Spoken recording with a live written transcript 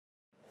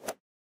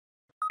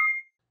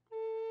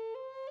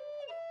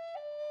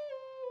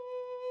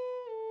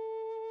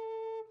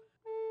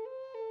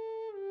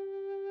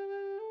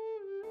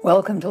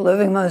Welcome to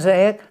Living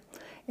Mosaic,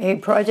 a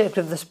project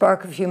of the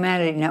Spark of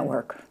Humanity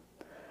Network.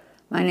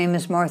 My name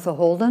is Martha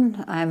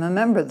Holden. I'm a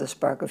member of the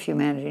Spark of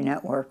Humanity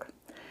Network.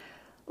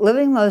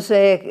 Living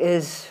Mosaic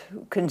is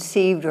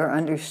conceived or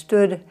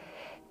understood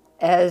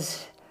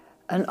as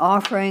an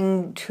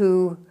offering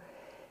to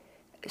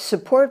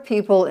support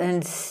people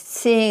in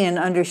seeing and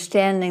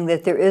understanding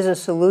that there is a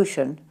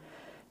solution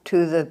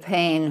to the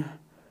pain,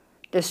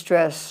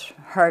 distress,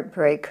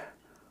 heartbreak,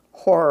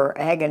 horror,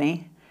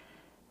 agony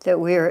that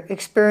we are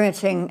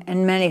experiencing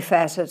in many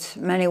facets,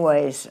 many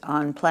ways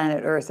on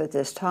planet Earth at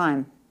this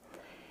time.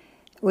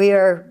 We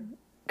are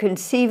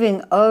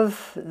conceiving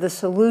of the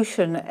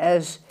solution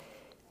as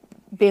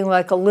being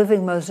like a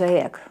living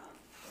mosaic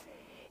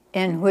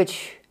in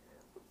which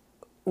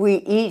we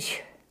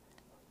each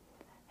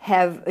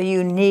have a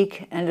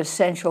unique and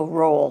essential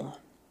role.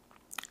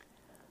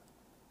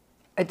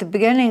 At the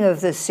beginning of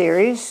this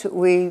series,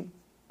 we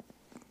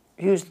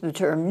used the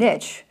term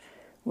niche.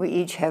 We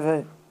each have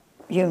a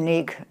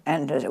unique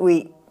and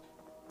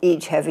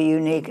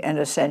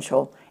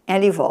essential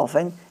and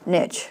evolving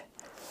niche.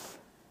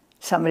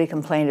 Somebody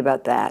complained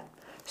about that,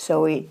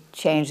 so we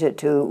changed it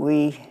to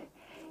we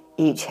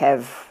each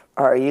have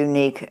our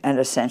unique and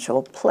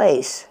essential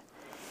place.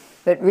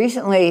 But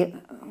recently,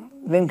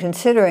 been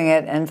considering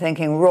it and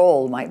thinking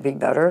role might be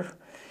better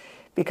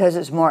because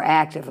it's more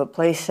active. A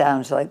place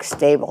sounds like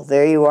stable.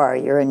 There you are,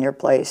 you're in your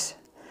place.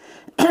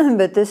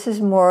 But this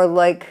is more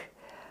like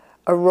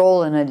a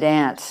role in a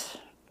dance,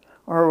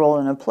 or a role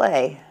in a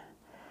play,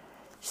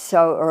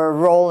 or a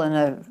role in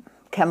a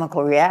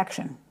chemical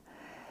reaction.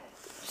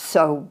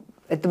 So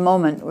at the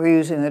moment, we're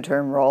using the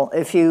term role.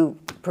 If you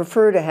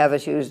prefer to have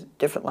us use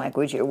different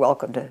language, you're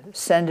welcome to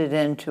send it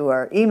in to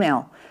our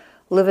email,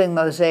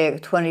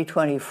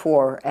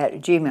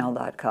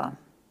 livingmosaic2024@gmail.com.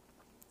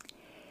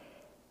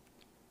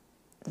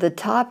 The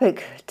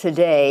topic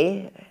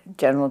today,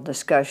 general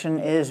discussion,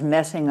 is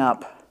messing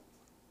up.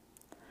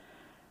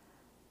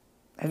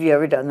 Have you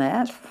ever done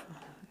that?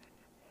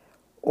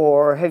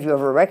 Or have you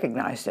ever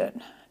recognized it?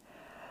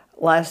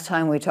 Last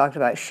time we talked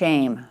about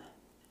shame.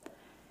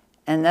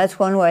 And that's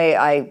one way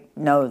I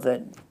know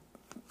that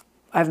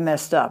I've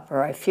messed up,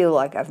 or I feel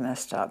like I've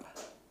messed up.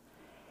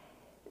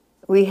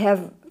 We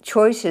have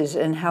choices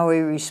in how we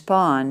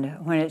respond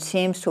when it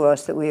seems to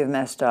us that we have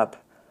messed up,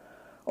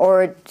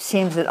 or it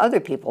seems that other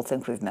people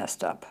think we've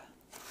messed up.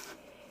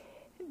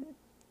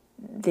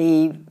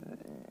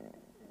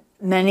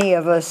 Many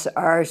of us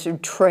are sort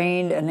of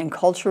trained and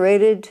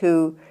enculturated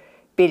to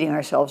beating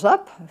ourselves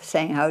up,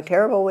 saying how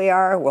terrible we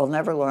are, we'll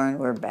never learn,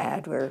 we're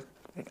bad, we're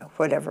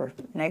whatever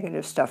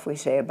negative stuff we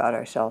say about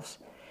ourselves.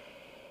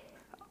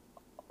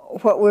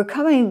 What we're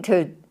coming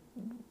to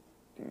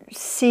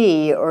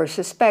see or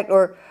suspect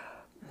or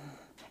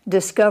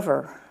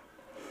discover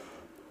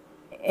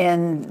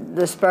in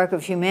the Spark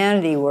of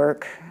Humanity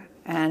work,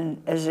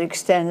 and as it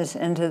extends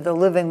into the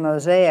Living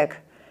Mosaic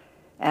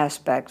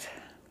aspect,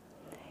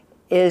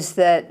 is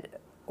that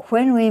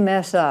when we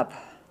mess up,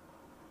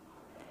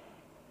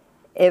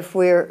 if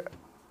we're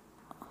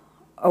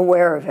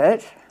aware of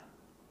it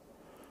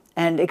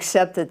and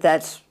accept that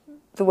that's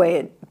the way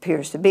it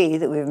appears to be,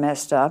 that we've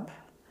messed up,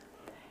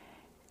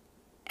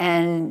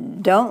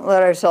 and don't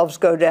let ourselves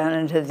go down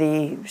into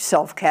the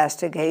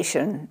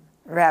self-castigation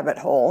rabbit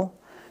hole,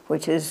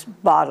 which is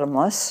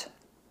bottomless,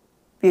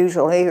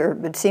 usually, or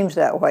it seems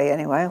that way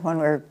anyway, when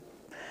we're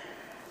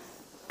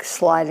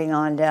sliding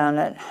on down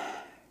it,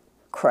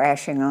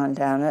 crashing on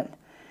down it,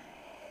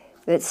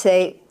 that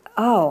say,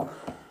 oh,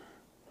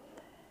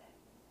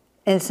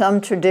 in some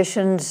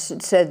traditions,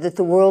 it said that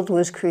the world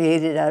was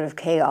created out of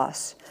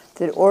chaos,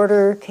 that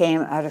order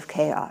came out of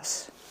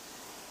chaos.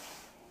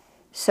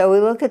 So we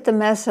look at the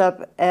mess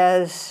up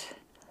as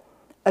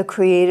a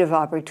creative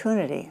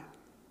opportunity.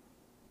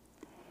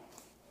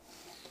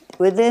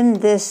 Within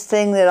this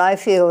thing that I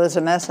feel is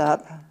a mess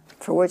up,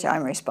 for which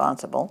I'm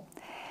responsible,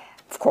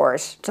 of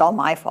course, it's all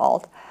my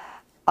fault,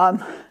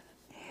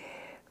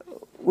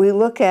 we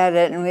look at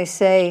it and we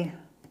say,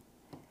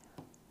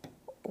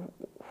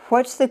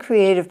 what's the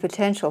creative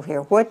potential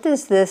here? What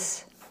does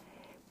this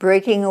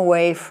breaking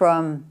away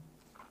from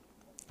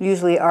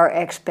usually our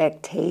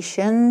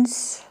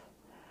expectations,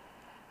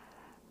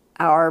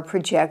 our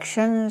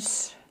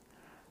projections,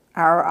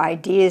 our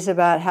ideas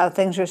about how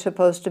things are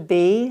supposed to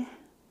be,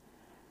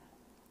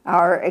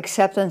 our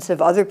acceptance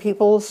of other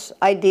people's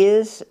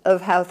ideas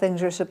of how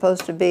things are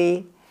supposed to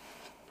be,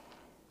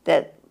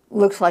 that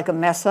looks like a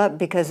mess up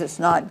because it's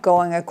not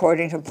going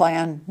according to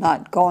plan,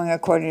 not going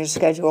according to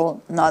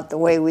schedule, not the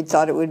way we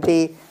thought it would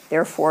be.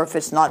 Therefore, if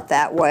it's not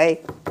that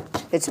way,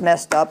 it's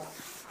messed up,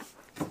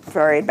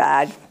 very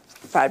bad,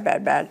 bad,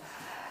 bad, bad.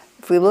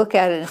 If we look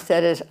at it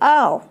instead as,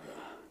 oh,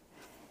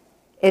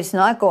 it's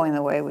not going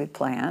the way we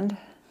planned.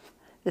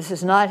 This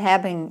is not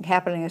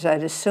happening as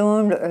I'd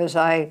assumed or as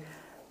I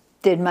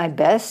did my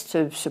best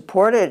to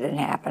support it in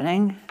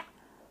happening.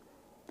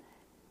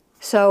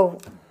 So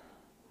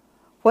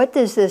what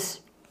does this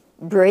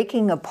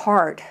breaking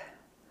apart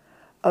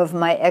of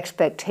my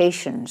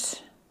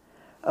expectations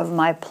of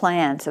my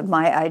plans, of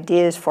my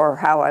ideas for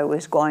how I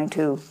was going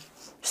to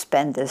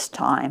spend this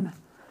time,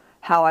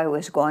 how I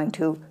was going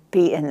to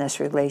be in this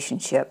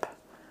relationship,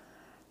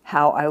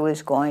 how I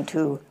was going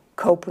to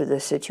cope with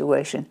this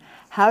situation.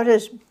 How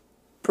does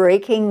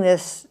breaking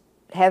this,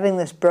 having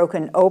this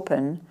broken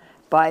open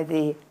by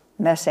the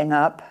messing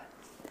up,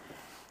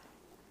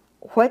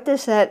 what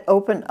does that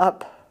open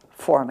up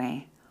for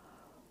me?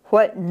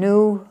 What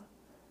new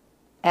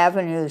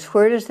avenues,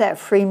 where does that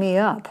free me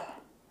up?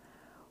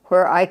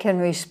 Where I can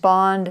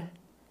respond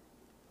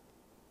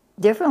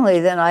differently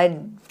than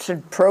I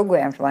had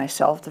programmed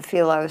myself to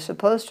feel I was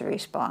supposed to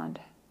respond.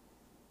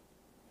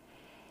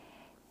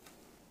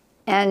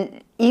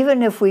 And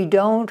even if we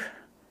don't,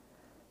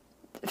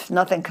 if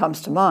nothing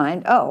comes to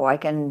mind, oh, I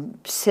can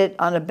sit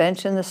on a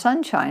bench in the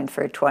sunshine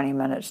for 20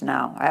 minutes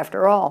now,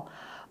 after all.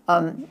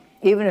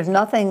 Even if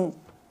nothing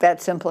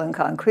that simple and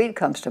concrete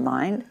comes to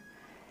mind,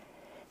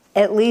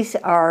 at least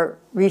our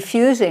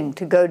refusing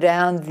to go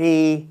down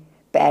the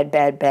bad,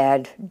 bad,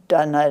 bad,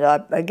 done that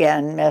up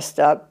again, messed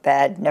up,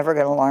 bad, never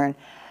going to learn,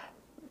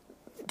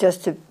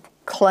 just to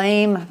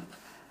claim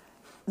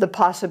the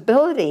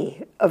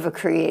possibility of a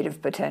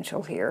creative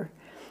potential here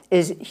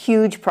is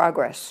huge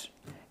progress.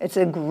 It's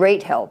a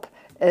great help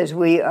as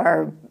we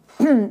are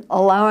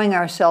allowing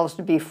ourselves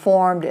to be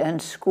formed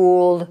and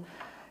schooled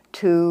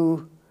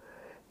to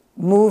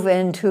move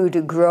into,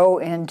 to grow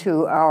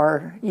into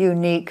our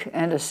unique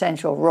and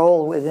essential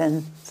role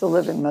within the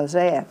living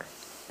mosaic.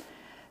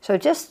 So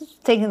just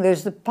thinking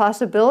there's the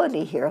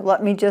possibility here,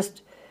 let me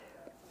just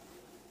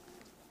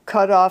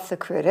cut off the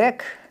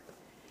critic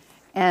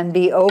and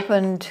be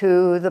open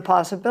to the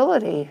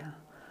possibility.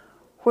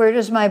 Where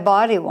does my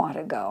body want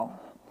to go?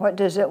 What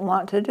does it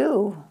want to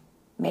do?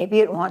 Maybe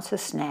it wants a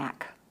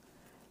snack.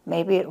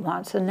 Maybe it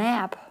wants a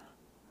nap.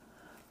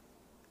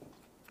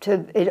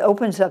 It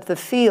opens up the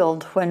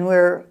field when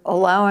we're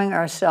allowing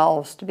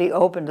ourselves to be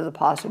open to the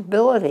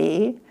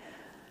possibility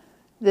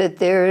that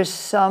there's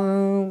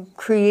some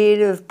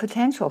creative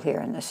potential here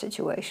in this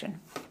situation.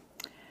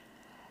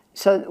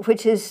 So,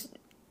 which is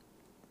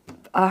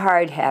a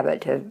hard habit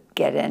to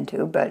get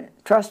into, but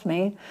trust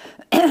me,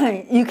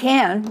 you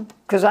can,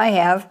 because I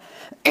have.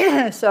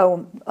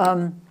 So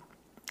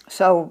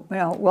you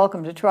know,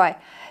 welcome to try.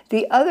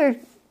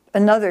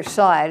 Another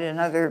side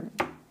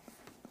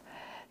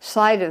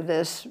of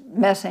this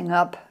messing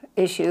up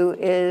issue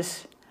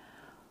is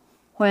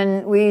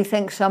when we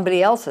think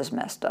somebody else is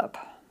messed up.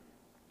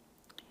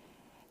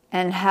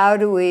 And how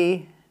do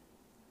we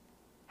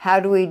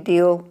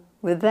deal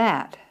with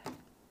that?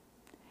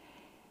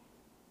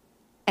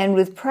 And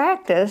with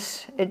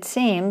practice, it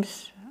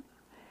seems,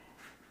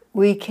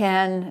 we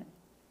can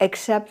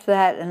accept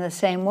that in the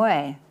same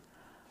way.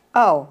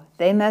 Oh,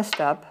 they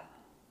messed up,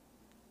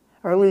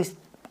 or at least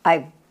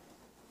I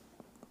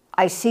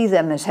see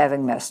them as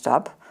having messed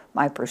up.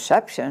 My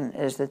perception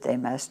is that they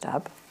messed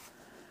up.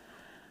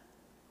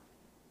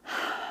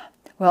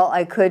 Well,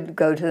 I could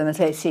go to them and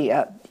say, see,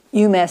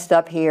 you messed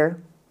up here.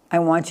 I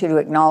want you to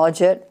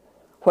acknowledge it.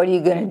 What are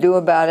you going to do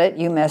about it?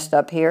 You messed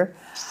up here.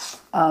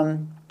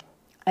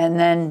 And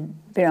then,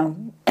 you know,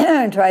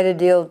 try to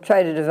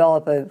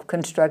develop a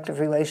constructive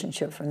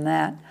relationship from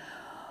that.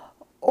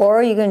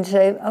 Or you can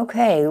say,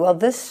 okay, well,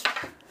 this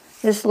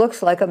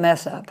looks like a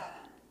mess up.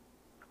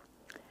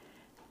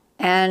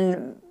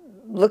 And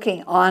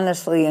looking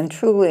honestly and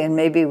truly, and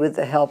maybe with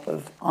the help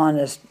of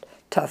honest,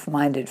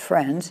 tough-minded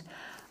friends,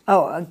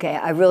 oh, okay,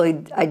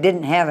 I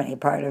didn't have any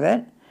part of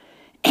it.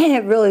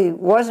 It really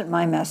wasn't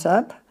my mess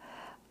up.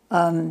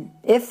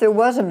 If there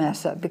was a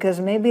mess up, because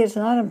maybe it's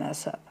not a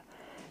mess up.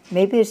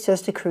 Maybe it's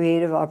just a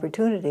creative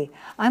opportunity.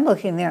 I'm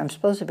looking there. I'm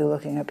supposed to be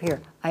looking up here.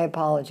 I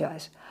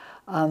apologize,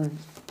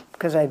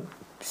 because I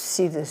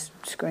see this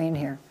screen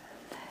here.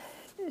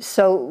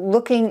 So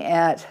looking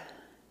at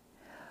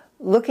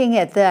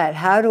that,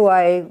 how do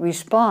I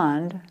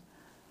respond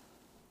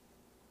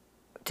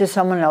to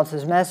someone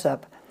else's mess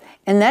up?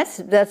 And that's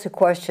a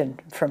question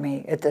for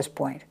me at this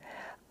point.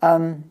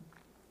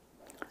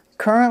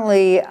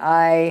 Currently,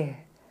 I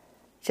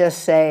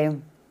just say,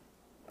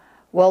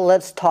 well,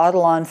 let's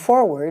toddle on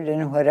forward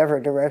in whatever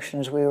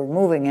directions we were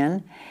moving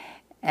in,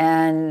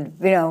 and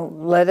you know,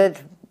 let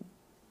it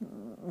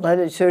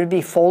sort of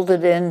be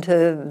folded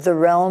into the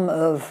realm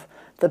of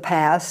the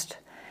past,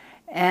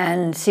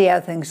 and see how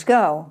things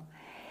go.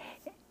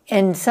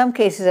 In some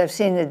cases, I've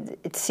seen that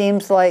it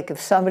seems like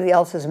if somebody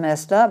else is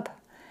messed up,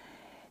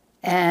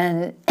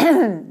 and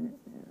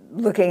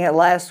looking at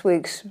last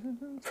week's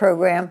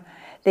program,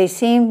 they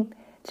seem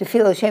to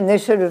feel ashamed. They're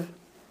sort of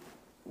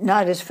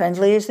not as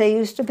friendly as they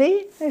used to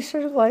be. They're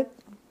sort of like,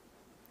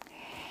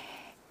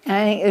 and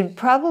I think it would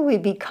probably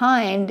be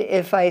kind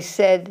if I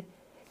said,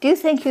 do you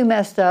think you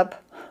messed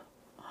up?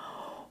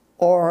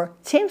 Or,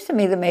 it seems to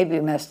me that maybe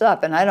you messed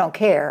up, and I don't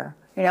care.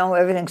 You know,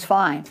 everything's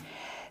fine.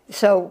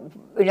 So,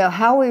 you know,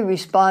 how we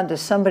respond to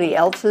somebody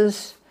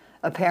else's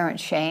apparent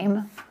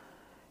shame,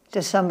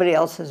 to somebody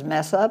else's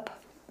mess up,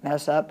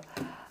 I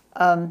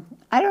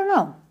don't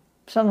know.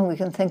 Something we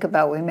can think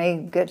about. We may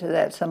get to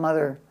that some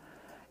other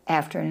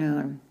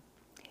afternoon.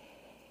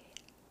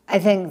 I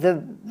think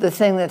the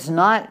thing that's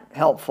not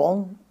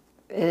helpful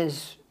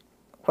is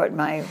what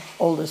my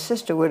oldest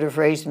sister would have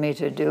raised me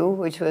to do,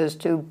 which was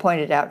to point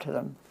it out to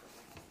them.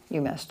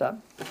 You messed up.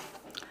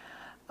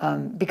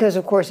 Because,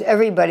 of course,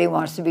 everybody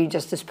wants to be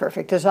just as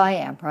perfect as I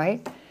am,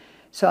 right?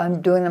 So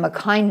I'm doing them a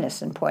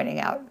kindness in pointing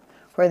out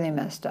where they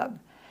messed up.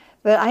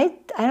 But I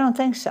don't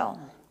think so.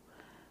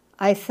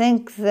 I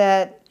think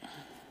that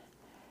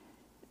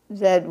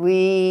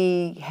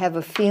we have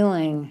a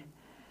feeling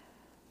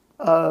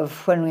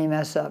of when we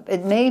mess up.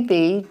 It may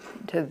be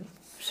to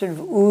sort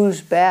of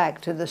ooze back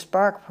to the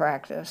spark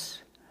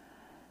practice,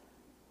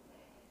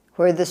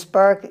 where the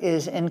spark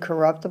is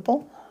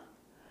incorruptible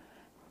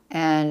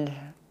and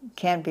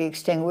can't be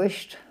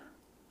extinguished,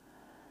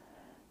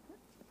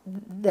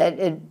 that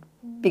it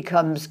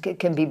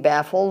can be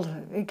baffled,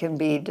 it can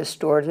be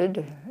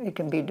distorted, it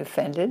can be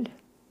defended,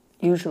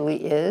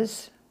 usually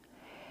is.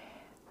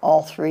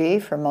 All three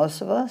for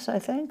most of us, I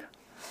think.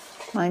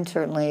 Mine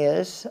certainly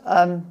is.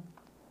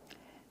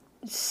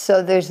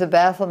 So there's the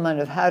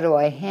bafflement of how do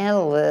I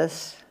handle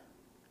this,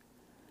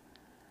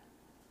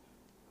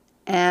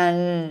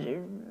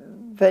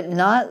 but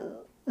not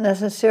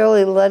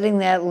necessarily letting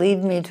that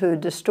lead me to a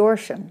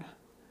distortion.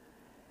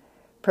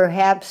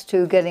 Perhaps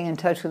to getting in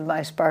touch with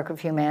my spark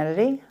of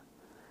humanity,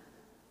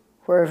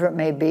 wherever it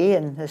may be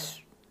in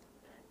this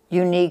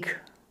unique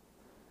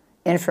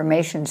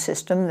information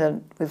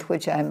system with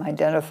which I'm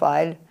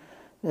identified,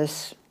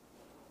 this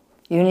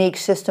unique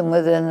system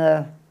within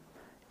the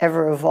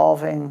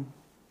ever-evolving,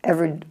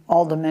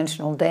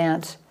 all-dimensional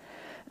dance,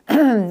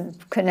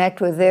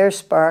 connect with their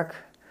spark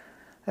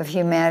of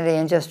humanity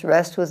and just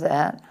rest with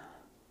that,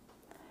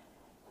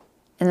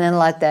 and then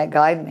let that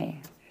guide me.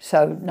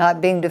 So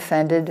not being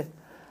defended,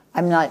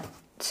 I'm not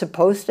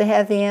supposed to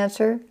have the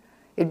answer.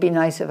 It'd be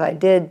nice if I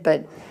did,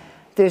 but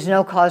there's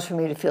no cause for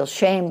me to feel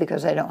shame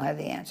because I don't have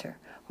the answer.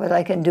 What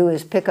I can do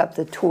is pick up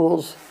the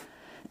tools,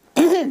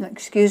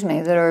 excuse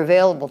me, that are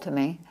available to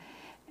me.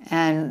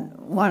 And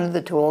one of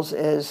the tools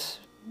is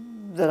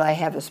that I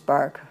have a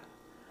spark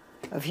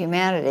of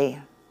humanity.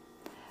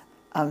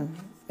 You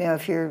know,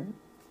 if you're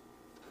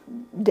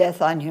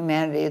death on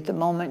humanity at the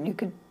moment, you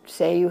could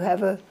say you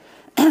have a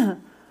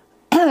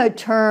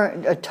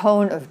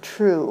tone of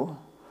true,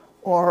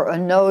 or a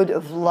node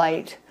of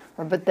light,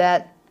 but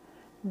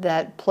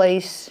that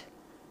place,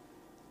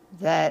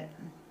 that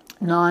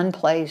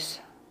non-place,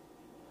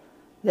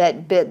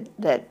 that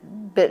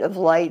bit of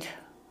light,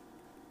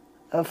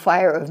 a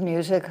fire of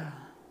music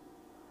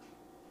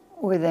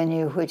within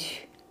you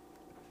which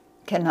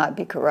cannot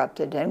be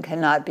corrupted and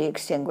cannot be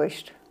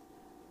extinguished.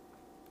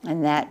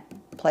 And that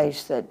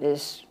place that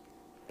is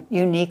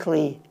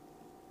uniquely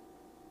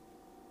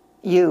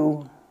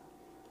you,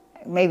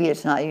 maybe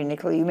it's not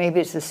uniquely you, maybe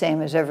it's the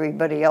same as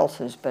everybody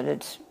else's, but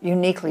it's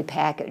uniquely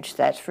packaged,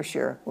 that's for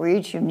sure. We're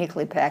each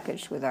uniquely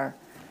packaged with our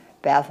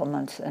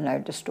bafflements and our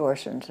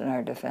distortions and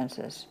our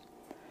defenses.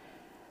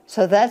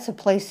 So that's a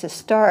place to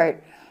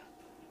start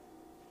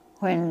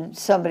when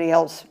somebody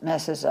else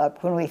messes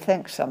up, when we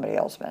think somebody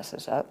else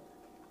messes up.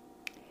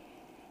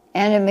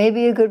 And it may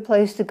be a good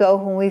place to go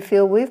when we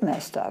feel we've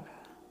messed up.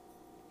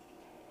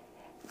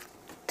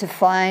 To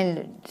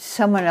find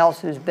someone else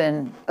who's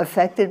been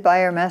affected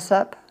by our mess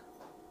up,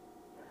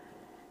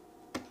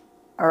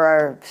 or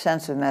our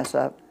sense of mess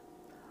up,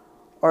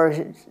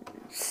 or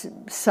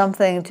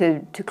something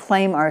to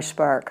claim our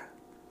spark,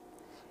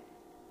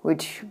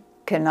 which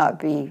cannot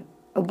be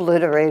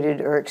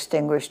obliterated or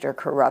extinguished or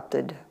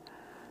corrupted.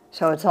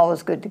 So it's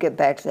always good to get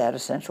back to that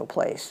essential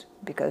place,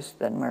 because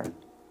then we're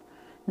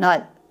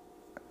not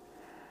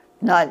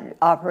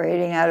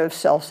operating out of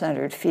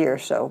self-centered fear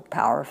so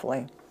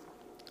powerfully.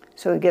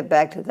 So we get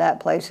back to that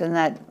place, and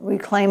that we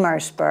claim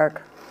our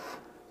spark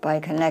by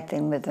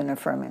connecting with and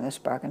affirming the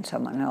spark in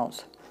someone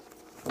else.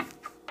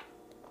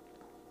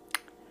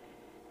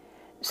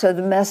 So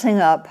the messing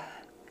up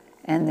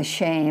and the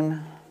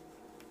shame,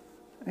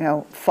 you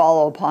know,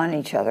 follow upon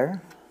each other.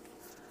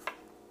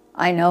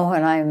 I know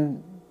when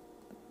I'm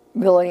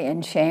really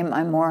in shame,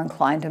 I'm more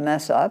inclined to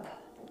mess up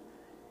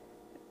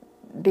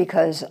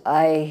because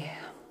I've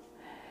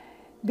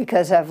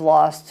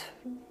lost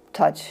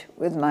touch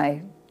with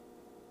my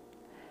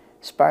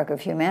spark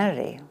of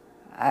humanity.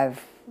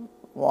 I've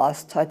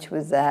lost touch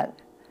with that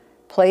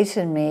place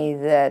in me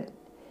that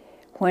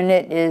when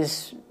it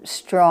is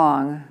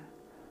strong,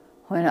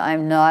 when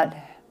I'm not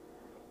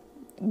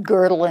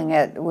girdling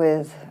it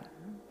with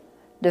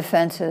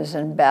defenses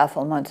and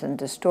bafflements and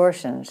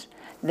distortions,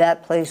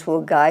 that place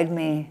will guide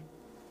me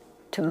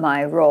to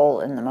my role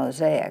in the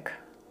mosaic.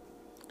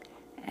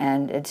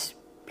 And it's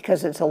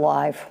because it's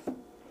alive,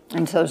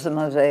 and so is the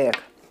mosaic.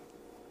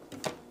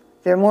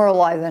 They're more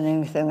alive than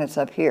anything that's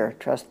up here,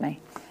 trust me.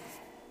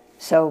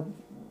 So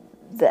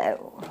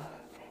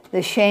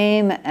the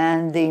shame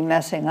and the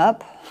messing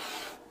up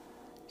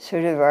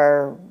sort of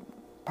are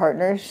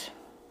partners.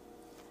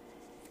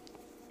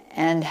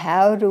 And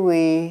how do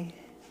we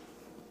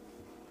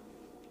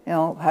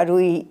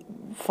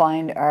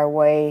find our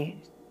way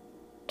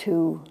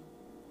to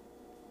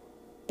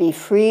be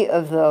free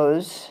of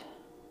those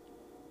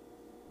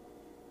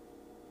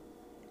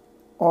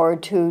or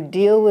to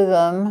deal with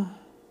them,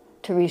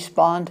 to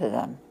respond to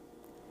them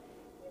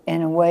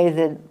in a way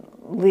that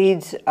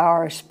leads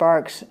our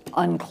sparks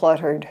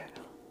uncluttered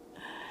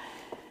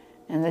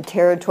and the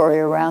territory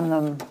around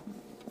them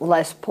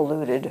less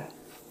polluted,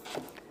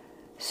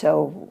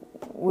 so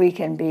we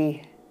can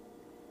be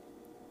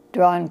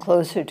drawn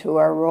closer to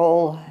our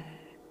role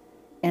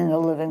in the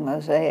living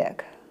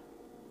mosaic.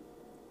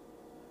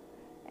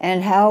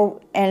 And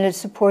it's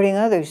supporting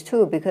others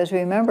too, because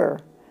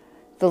remember,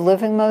 the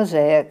living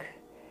mosaic,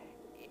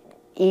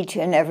 each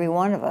and every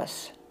one of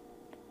us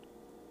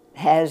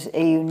has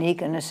a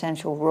unique and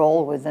essential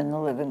role within the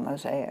living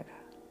mosaic.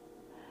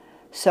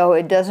 So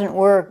it doesn't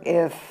work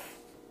if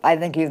I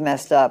think you've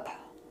messed up.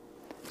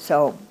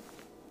 So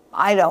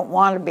I don't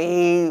want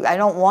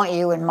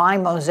you in my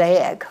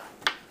mosaic.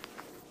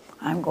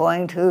 I'm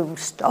going to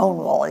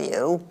stonewall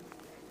you.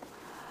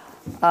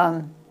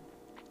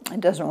 It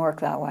doesn't work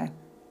that way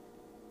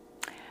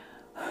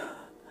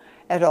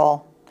at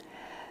all.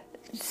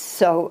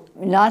 So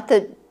not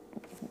that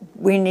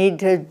we need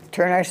to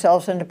turn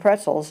ourselves into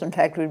pretzels. In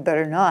fact, we'd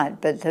better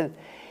not. But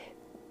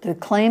the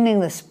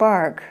claiming the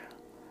spark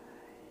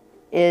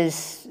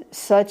is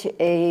such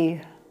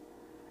a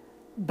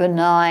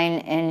benign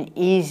and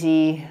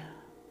easy,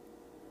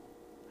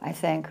 I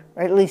think,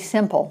 or at least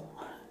simple.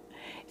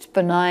 It's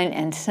benign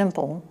and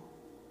simple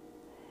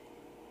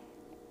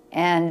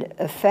and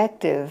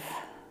effective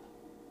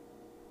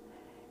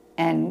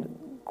and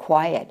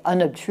quiet,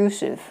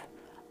 unobtrusive.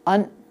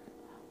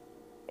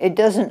 It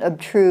doesn't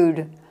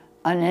obtrude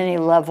on any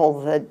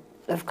level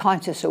of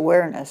conscious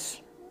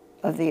awareness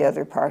of the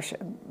other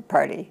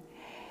party.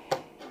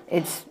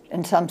 It's,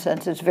 in some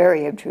sense, it's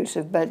very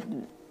obtrusive, but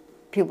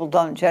people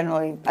don't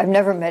generally, I've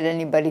never met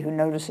anybody who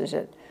notices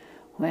it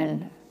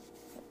when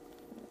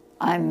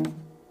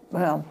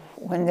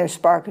when their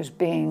spark is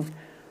being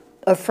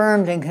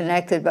affirmed and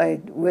connected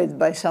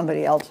by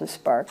somebody else's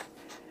spark.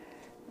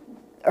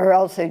 Or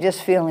else they're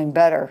just feeling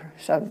better,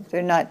 so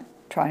they're not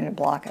trying to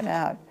block it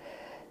out.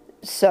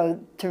 So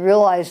to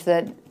realize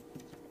that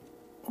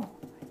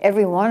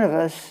every one of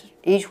us,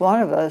 each one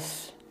of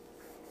us,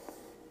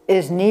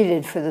 is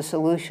needed for the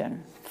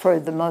solution, for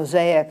the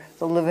mosaic,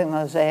 the living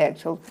mosaic,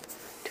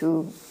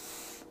 to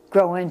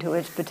grow into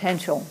its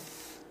potential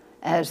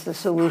as the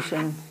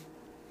solution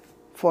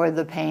for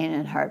the pain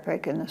and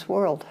heartbreak in this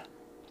world.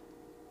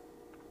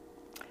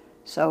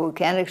 So we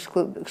can't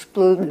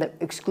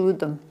exclude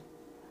them,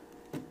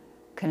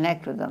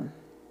 connect with them.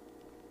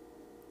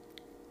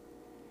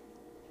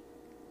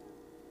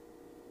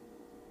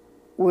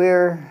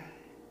 We're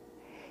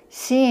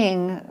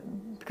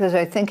seeing, because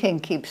our thinking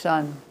keeps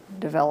on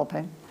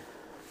developing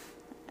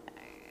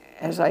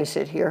as I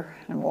sit here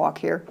and walk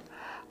here,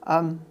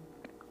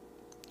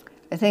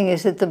 the thing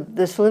is that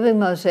this Living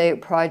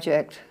Mosaic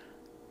project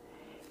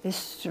is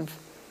sort of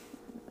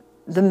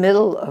the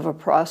middle of a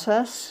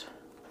process.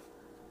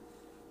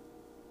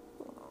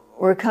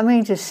 We're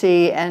coming to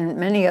see, and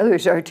many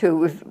others are too,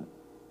 we're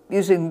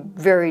using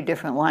very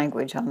different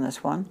language on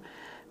this one,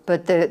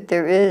 but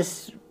there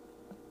is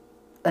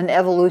an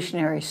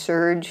evolutionary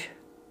surge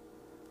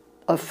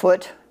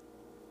afoot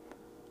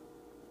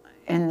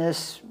in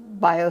this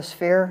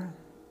biosphere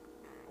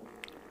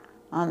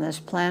on this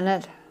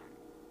planet,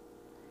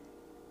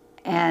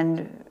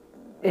 and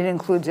it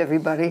includes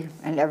everybody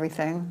and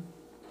everything.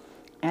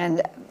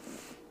 And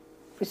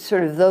it's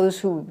sort of those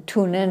who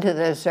tune into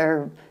this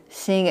are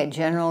seeing it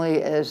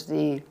generally as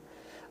a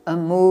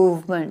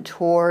movement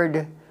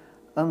toward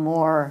a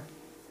more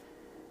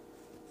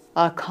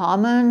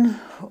common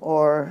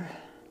or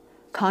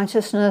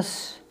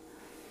consciousness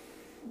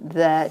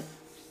that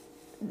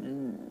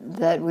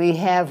we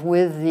have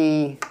with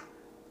the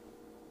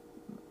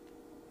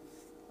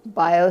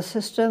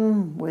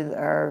biosystem, with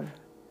our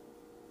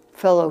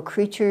fellow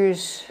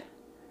creatures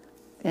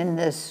in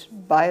this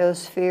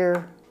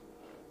biosphere,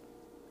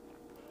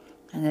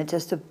 and it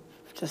just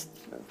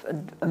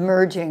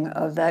emerging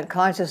of that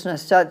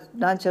consciousness,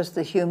 not just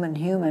the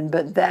human,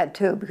 but that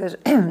too, because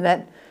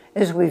that,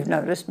 as we've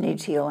noticed,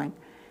 needs healing.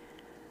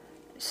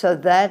 So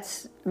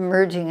that's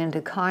merging into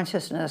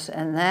consciousness,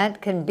 and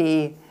that can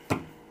be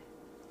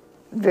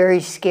very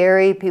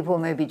scary. People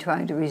may be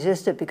trying to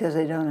resist it because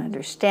they don't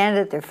understand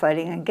it, they're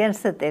fighting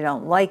against it, they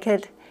don't like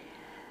it.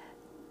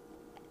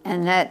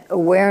 And that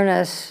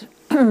awareness,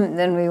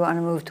 then we want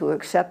to move to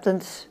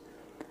acceptance.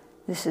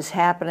 This is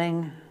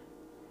happening.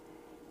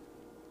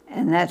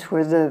 And that's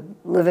where the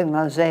Living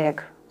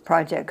Mosaic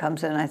project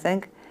comes in, I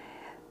think.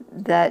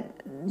 That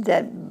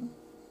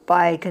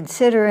by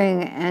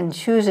considering and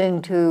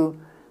choosing to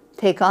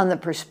take on the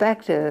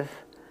perspective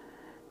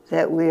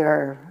that we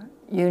are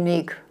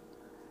unique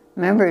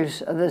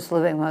members of this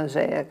living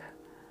mosaic,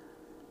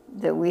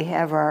 that we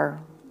have our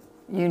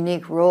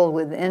unique role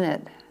within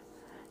it,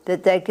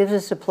 that gives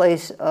us a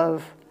place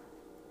of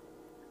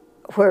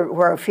where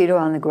our feet are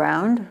on the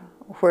ground,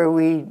 where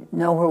we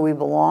know where we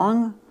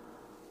belong,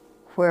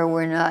 where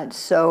we're not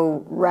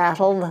so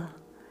rattled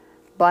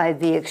by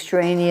the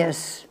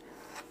extraneous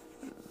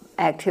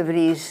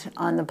activities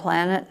on the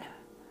planet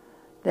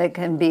that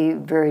can be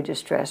very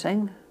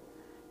distressing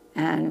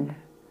and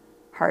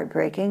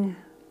heartbreaking.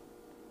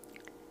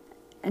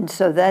 And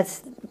so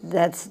that's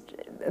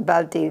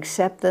about the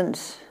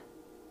acceptance.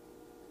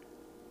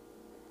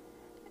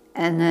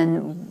 And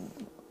then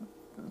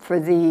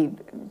to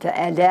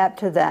adapt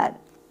to that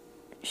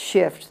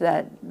shift,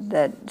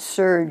 that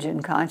surge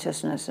in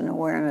consciousness and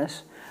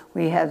awareness,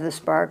 we have the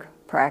Spark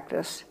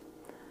practice.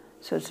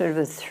 So it's sort of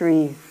a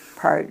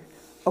three-part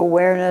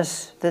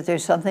awareness that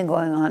there's something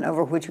going on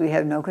over which we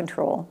have no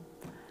control.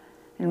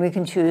 And we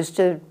can choose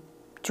to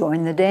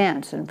join the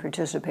dance and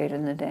participate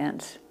in the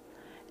dance.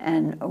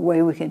 And a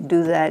way we can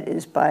do that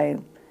is by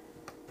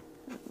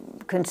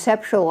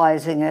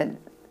conceptualizing it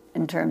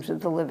in terms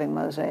of the living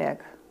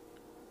mosaic.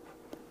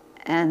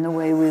 And the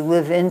way we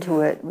live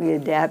into it, we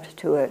adapt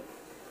to it,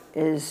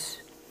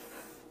 is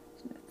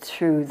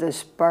through the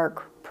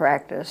Spark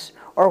practice,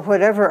 or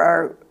whatever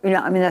our,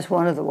 that's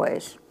one of the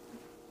ways.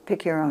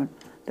 Pick your own.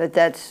 But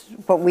that's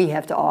what we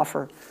have to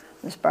offer,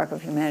 the Spark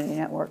of Humanity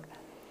Network.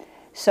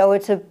 So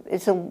it's a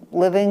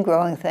living,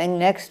 growing thing.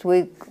 Next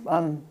week,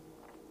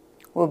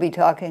 we'll be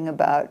talking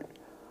about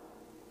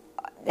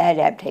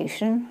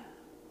adaptation.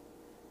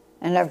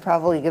 And I've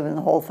probably given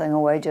the whole thing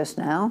away just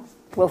now.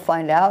 We'll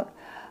find out.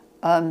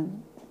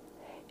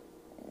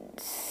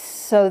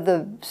 So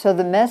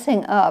the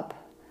messing up,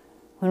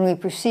 when we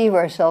perceive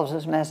ourselves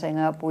as messing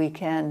up, we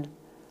can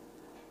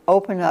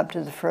open up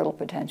to the fertile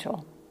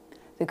potential,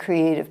 the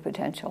creative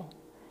potential.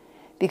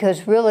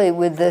 Because really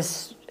with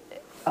this,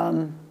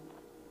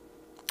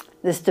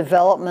 this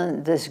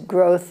development, this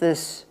growth,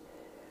 this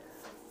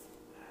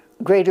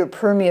greater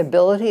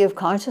permeability of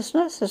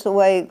consciousness is the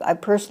way I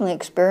personally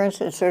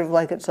experience it. It's sort of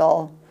like it's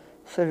all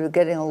sort of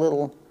getting a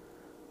little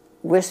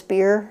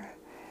wispier.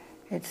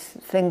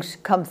 Things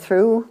come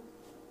through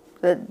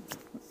that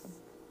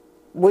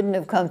wouldn't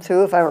have come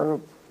through if I were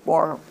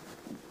more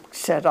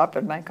set up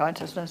in my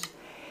consciousness.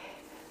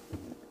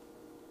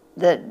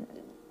 Where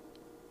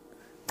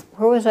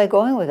was I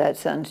going with that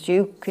sentence?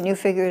 Can you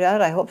figure it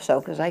out? I hope so,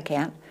 because I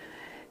can't.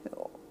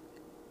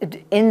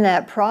 In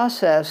that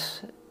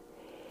process,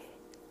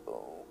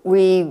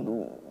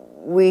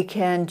 we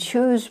can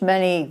choose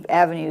many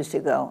avenues to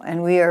go,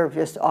 and we are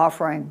just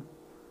offering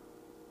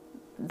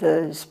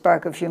the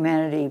Spark of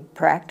Humanity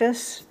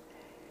practice.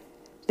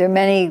 There are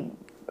many,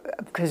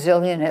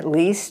 gazillion at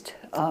least,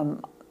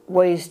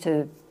 ways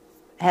to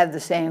have the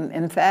same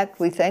impact,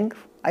 we think,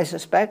 I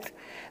suspect,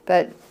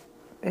 but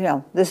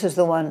this is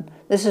the one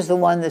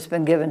that's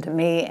been given to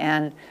me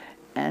and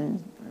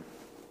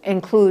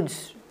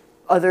includes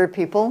other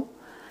people,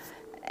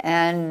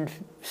 and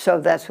so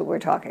that's what we're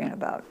talking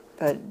about.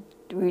 But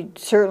we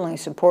certainly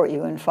support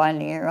you in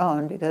finding your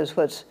own, because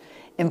what's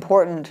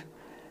important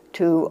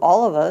to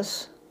all of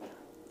us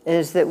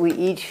is that we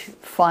each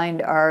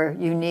find our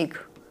unique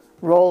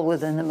role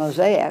within the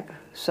mosaic.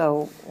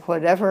 So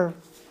whatever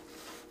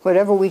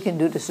we can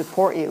do to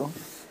support you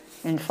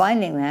in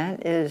finding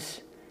that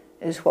is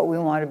what we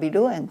want to be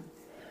doing.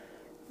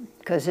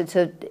 Because it's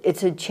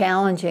a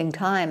challenging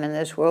time in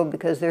this world,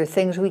 because there are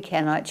things we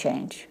cannot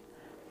change.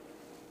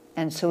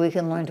 And so we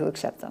can learn to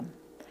accept them.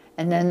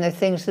 And then there are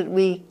things that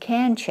we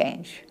can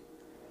change.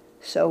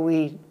 So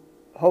we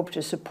hope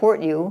to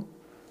support you.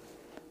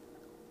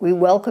 We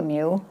welcome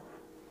you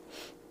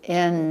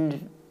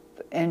in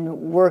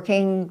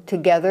working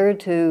together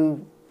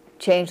to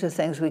change the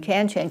things we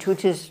can change,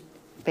 which is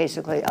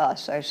basically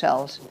us,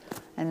 ourselves.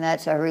 And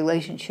that's our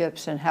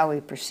relationships and how we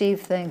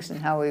perceive things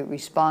and how we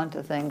respond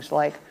to things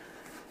like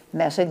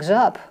messings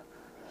up,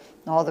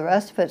 all the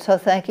rest of it. So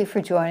thank you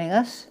for joining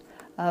us.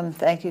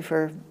 Thank you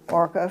for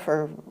Orca,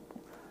 for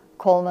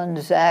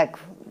Coleman, Zach,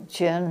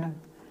 Jin,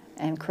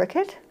 and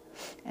Cricket,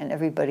 and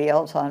everybody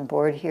else on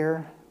board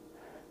here.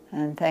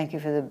 And thank you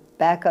for the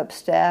backup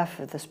staff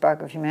of the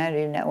Spark of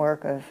Humanity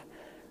Network of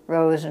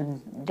Rose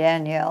and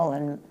Danielle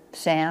and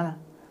Sam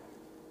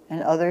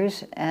and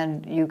others.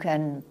 And you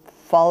can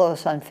follow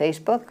us on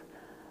Facebook.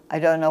 I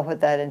don't know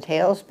what that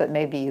entails, but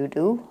maybe you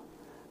do.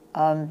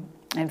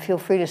 And feel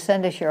free to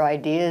send us your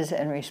ideas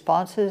and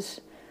responses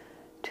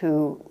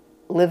to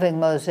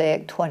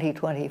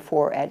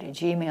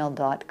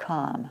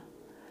livingmosaic2024@gmail.com.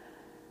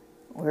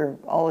 We're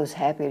always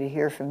happy to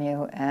hear from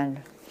you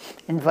and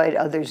invite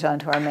others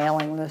onto our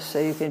mailing list so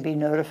you can be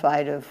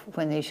notified of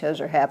when these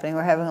shows are happening.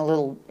 We're having a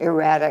little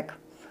erratic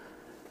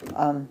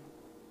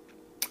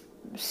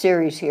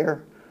series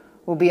here.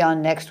 We'll be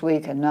on next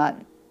week and not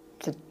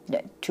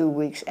 2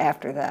 weeks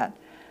after that.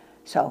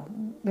 So,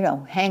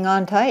 hang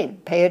on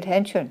tight, pay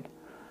attention.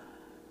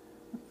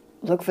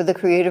 Look for the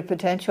creative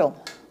potential.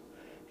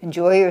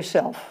 Enjoy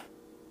yourself.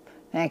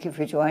 Thank you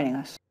for joining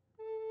us.